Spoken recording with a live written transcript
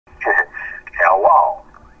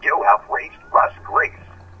have reached Russ Grease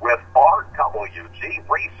with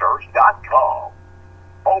rwgresearch.com.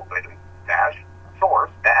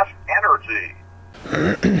 Open-source-energy.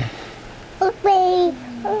 Okay,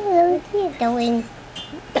 what are you doing?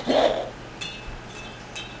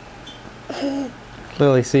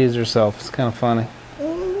 Lily sees herself. It's kind of funny.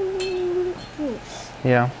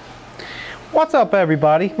 Yeah. What's up,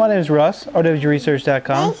 everybody? My name is Russ,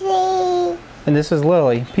 rwgresearch.com. And this is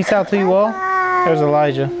Lily. Peace out to you all. There's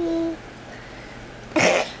Elijah.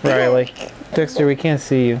 Riley. Dexter, we can't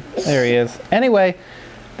see you. There he is. Anyway,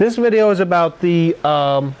 this video is about the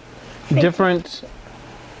different...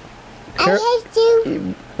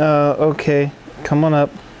 okay, come on up.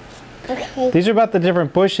 Okay. These are about the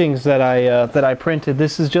different bushings that I printed.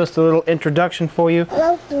 This is just a little introduction for you.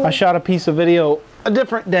 I shot a piece of video a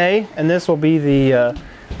different day, and this will be the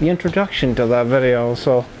introduction to that video.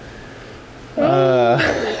 So,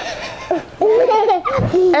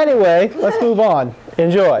 anyway, let's move on.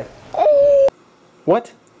 Enjoy.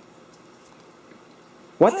 What?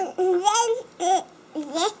 What?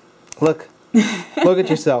 Look. Look at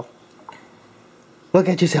yourself. Look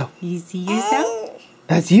at yourself. You see yourself?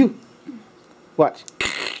 That's you. Watch.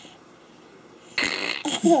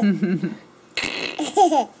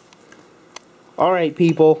 Alright,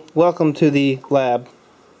 people. Welcome to the lab.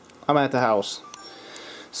 I'm at the house.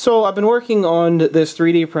 So I've been working on this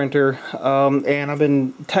 3D printer, and I've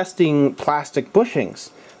been testing plastic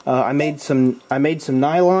bushings. I made some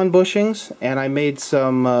nylon bushings, and I made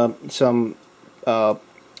some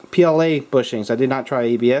PLA bushings. I did not try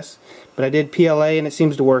ABS, but I did PLA, and it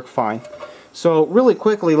seems to work fine. So really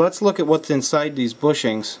quickly, let's look at what's inside these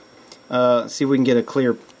bushings. See if we can get a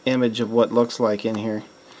clear image of what it looks like in here.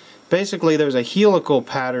 Basically, there's a helical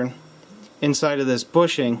pattern inside of this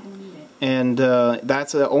bushing, and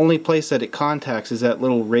that's the only place that it contacts is that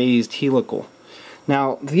little raised helical.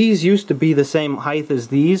 Now, these used to be the same height as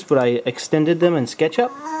these, but I extended them in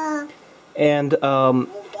SketchUp, and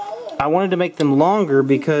I wanted to make them longer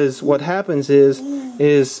because what happens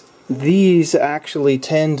is these actually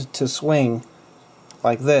tend to swing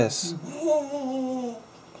like this.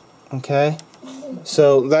 Okay,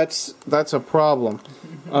 so that's a problem.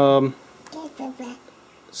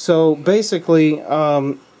 So basically,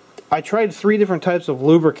 I tried 3 different types of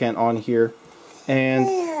lubricant on here, and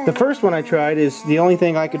the first one I tried is the only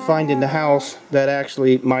thing I could find in the house that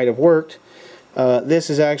actually might have worked. This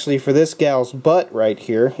is actually for this gal's butt right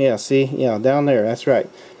here. Yeah, see? Yeah, down there. That's right.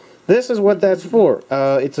 This is what that's for.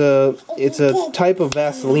 It's a type of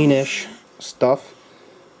Vaseline-ish stuff,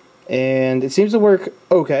 and it seems to work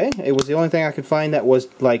okay. It was the only thing I could find that was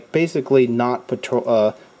like basically not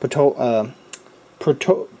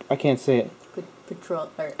I can't say it.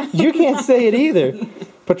 You can't say it either.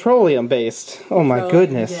 Petroleum based. Oh my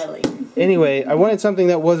goodness. Jelly. Anyway, I wanted something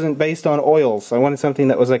that wasn't based on oils. I wanted something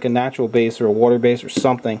that was like a natural base or a water base or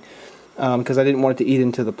something, because I didn't want it to eat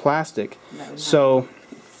into the plastic. No, so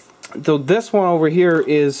this one over here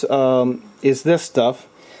is this stuff.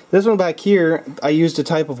 This one back here, I used a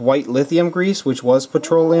type of white lithium grease, which was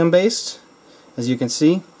petroleum based, as you can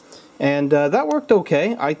see. And that worked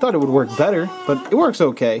okay. I thought it would work better, but it works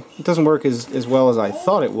okay. It doesn't work as well as I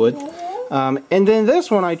thought it would. And then this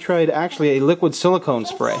one I tried actually a liquid silicone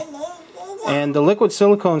spray. And the liquid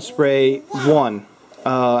silicone spray won.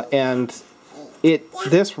 And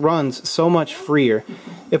this runs so much freer.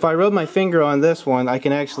 If I rub my finger on this one, I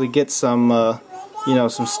can actually get some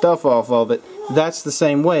some stuff off of it. That's the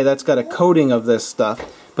same way. That's got a coating of this stuff.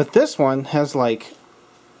 But this one has like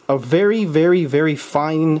a very, very, very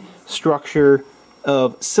fine structure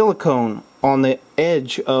of silicone on the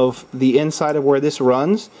edge of the inside of where this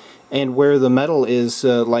runs, and where the metal is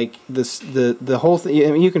like this, the whole thing.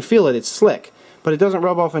 I mean, you can feel it. It's slick, but it doesn't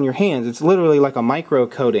rub off on your hands. It's literally like a micro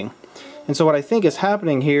coating. And so what I think is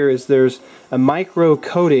happening here is there's a micro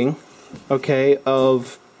coating, okay,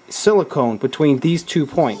 of silicone between these 2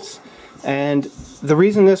 points. And the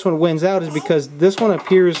reason this one wins out is because this one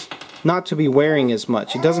appears not to be wearing as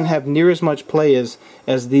much. It doesn't have near as much play as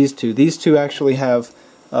these two. These two actually have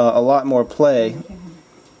a lot more play.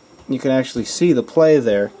 You can actually see the play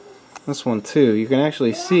there. This one too. You can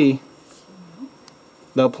actually see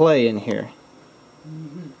the play in here.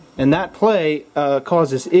 And that play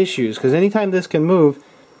causes issues, because anytime this can move,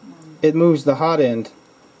 it moves the hot end.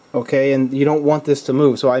 Okay, and you don't want this to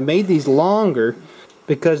move. So I made these longer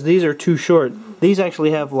because these are too short. These actually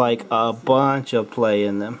have like a bunch of play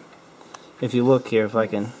in them. If you look here, if I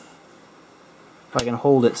can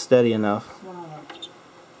hold it steady enough.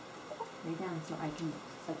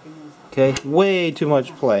 Okay, way too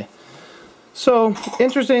much play. So,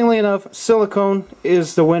 interestingly enough, silicone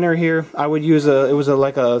is the winner here. I would use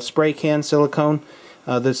like a spray can silicone.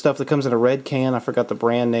 The stuff that comes in a red can, I forgot the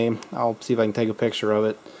brand name. I'll see if I can take a picture of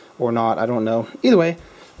it or not, I don't know. Either way,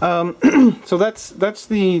 so that's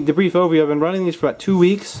the brief overview. I've been running these for about 2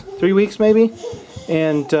 weeks, 3 weeks maybe,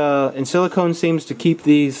 and silicone seems to keep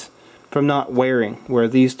these from not wearing, where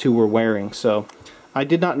these two were wearing. So I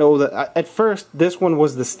did not know that. At first, this one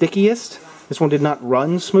was the stickiest. This one did not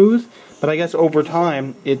run smooth, but I guess over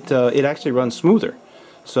time it actually runs smoother.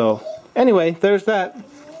 So anyway, there's that.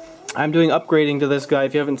 I'm doing upgrading to this guy.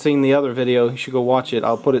 If you haven't seen the other video, you should go watch it.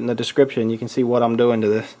 I'll put it in the description. You can see what I'm doing to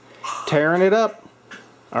this. Tearing it up.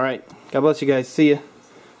 Alright, God bless you guys. See ya.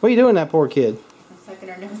 What are you doing to that poor kid? I'm sucking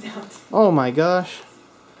her nose out. Oh my gosh.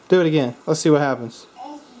 Do it again. Let's see what happens.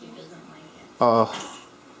 She doesn't like it.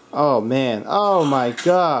 Oh man. Oh my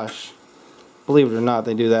gosh. Believe it or not,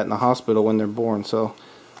 they do that in the hospital when they're born. So,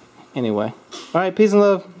 anyway. Alright, peace and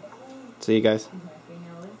love. See you guys.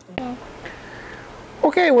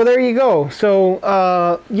 Okay, well there you go. So,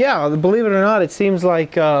 yeah, believe it or not, it seems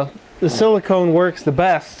like the silicone works the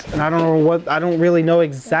best. And I don't really know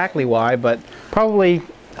exactly why, but probably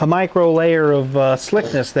a micro layer of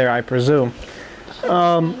slickness there, I presume.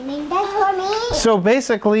 So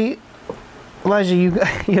basically, Elijah, you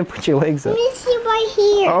gotta put your legs up. Let me see right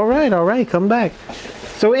here. Alright, come back.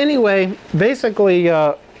 So anyway, basically,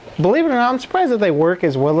 believe it or not, I'm surprised that they work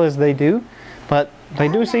as well as they do. But they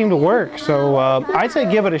do seem to work, so I'd say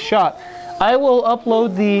give it a shot. I will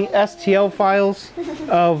upload the STL files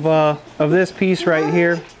of this piece right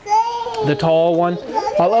here, the tall one.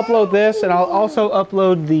 I'll upload this, and I'll also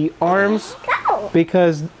upload the arms,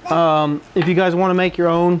 because if you guys want to make your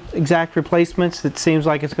own exact replacements, it seems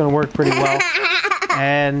like it's going to work pretty well.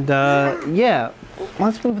 And yeah,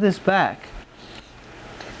 let's move this back.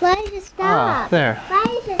 Why did it stop? Ah, there. Why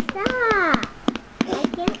did it stop? I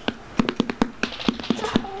can't.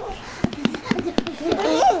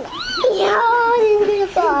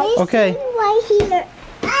 Okay. Right here.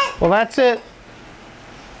 Well, that's it.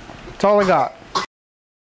 That's all I got.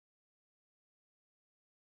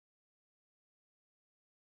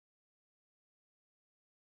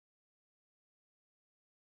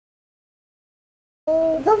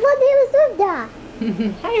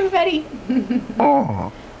 Hi everybody.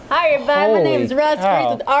 Oh. Hi everybody. My name is Russ cow.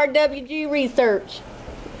 Reese with RWG Research.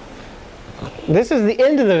 This is the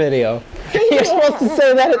end of the video. You're supposed to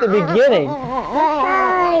say that at the beginning.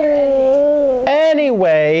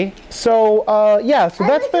 Anyway, so yeah, so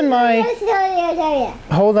that's been my...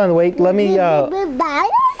 Hold on, wait, let me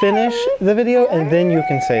finish the video and then you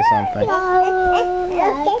can say something.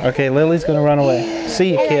 Okay, Lily's gonna run away.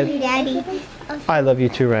 See you, kid. I love you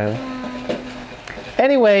too, Riley.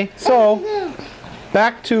 Anyway, so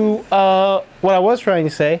back to what I was trying to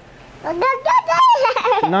say.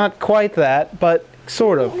 Not quite that, but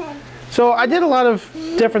sort of. So I did a lot of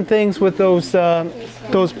different things with those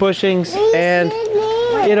bushings, and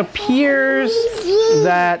it appears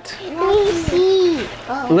that...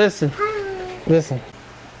 Listen.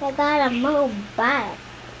 I got a mobile.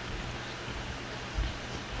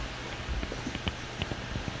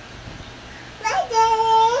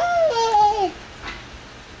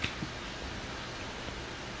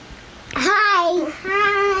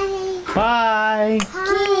 Bye.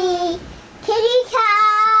 Kitty. Kitty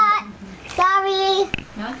cat. Sorry.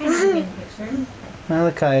 Now can I take a picture?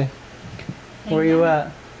 Malachi, where you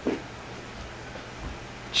at?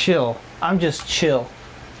 Chill. I'm just chill.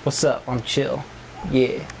 What's up? I'm chill.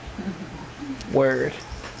 Yeah. Word.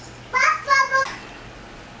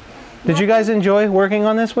 Did you guys enjoy working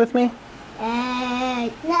on this with me?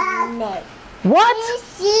 No. What?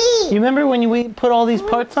 You remember when we put all these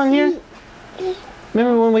parts on here?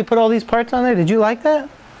 Remember when we put all these parts on there? Did you like that?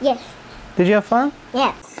 Yes. Did you have fun?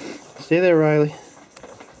 Yes. Stay there, Riley.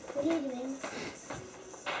 What are you doing?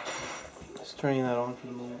 Just turning that on for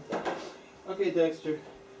the moment. Okay, Dexter. You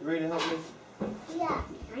ready to help me? Yeah.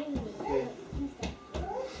 I need it. Okay.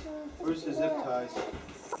 Where's the zip ties?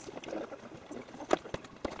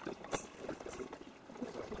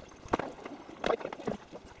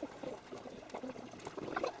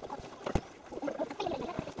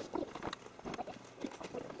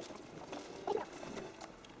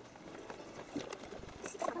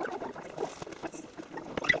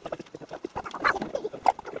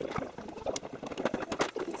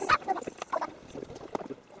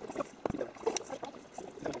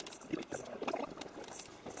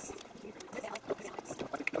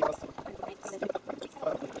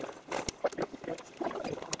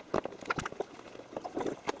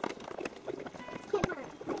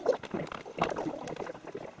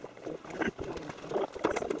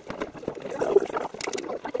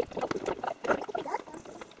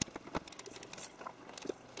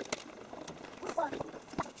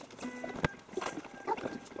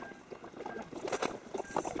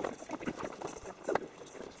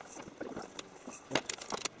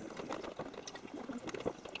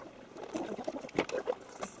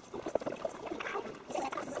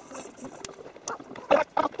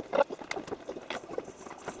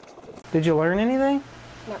 Did you learn anything?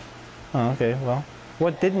 No. Oh, okay. Well,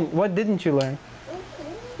 what didn't you learn?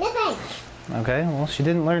 Nothing. Okay. Well, she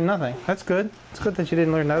didn't learn nothing. That's good. It's good that you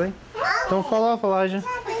didn't learn nothing. Don't fall off, Elijah.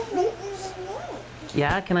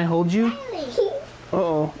 Yeah. Can I hold you?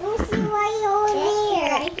 Uh-oh. Let's see why you're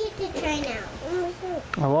here. I get to try now.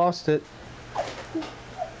 I lost it.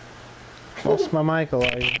 Lost my mic,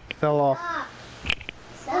 Elijah. Fell off.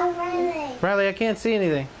 Stop running. Riley, I can't see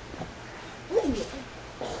anything.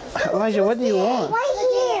 Elijah, what do you want?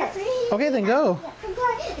 Right here. Okay, then go.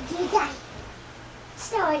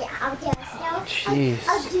 Jeez.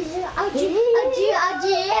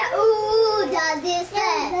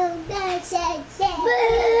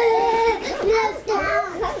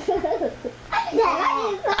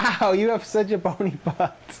 Ow, you have such a bony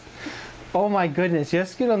butt. Oh my goodness, you have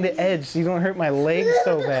to get on the edge so you don't hurt my legs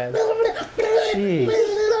so bad. Jeez.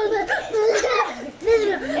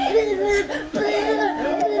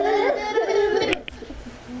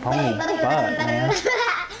 Bony butt, man.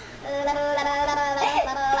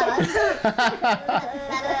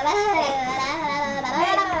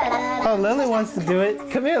 Oh, Lily wants to do it.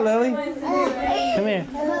 Come here, Lily. Come here.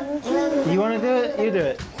 You want to do it? You do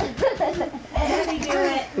it.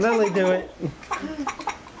 Lily, do it.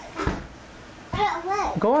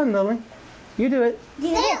 Go on, Lily. You do it. Do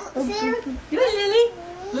it,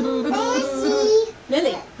 Lily.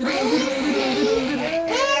 Lily. There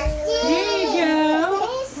you go.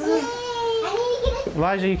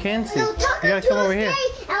 Elijah, you can see. You gotta come over here.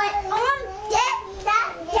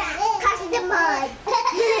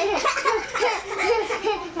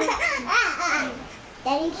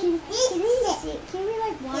 Daddy, can we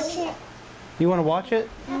like watch it? You want to watch it?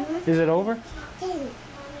 Is it over?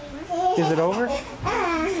 Is it over?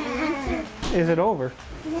 Is it over?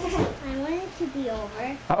 I want it to be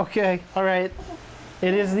over. Okay, all right.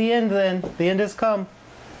 It is the end then. The end has come.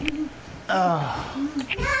 Oh,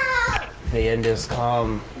 the end has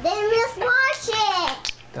come. Then let's watch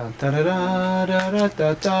it. Dun, da, da, da, da, da,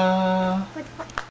 da, da.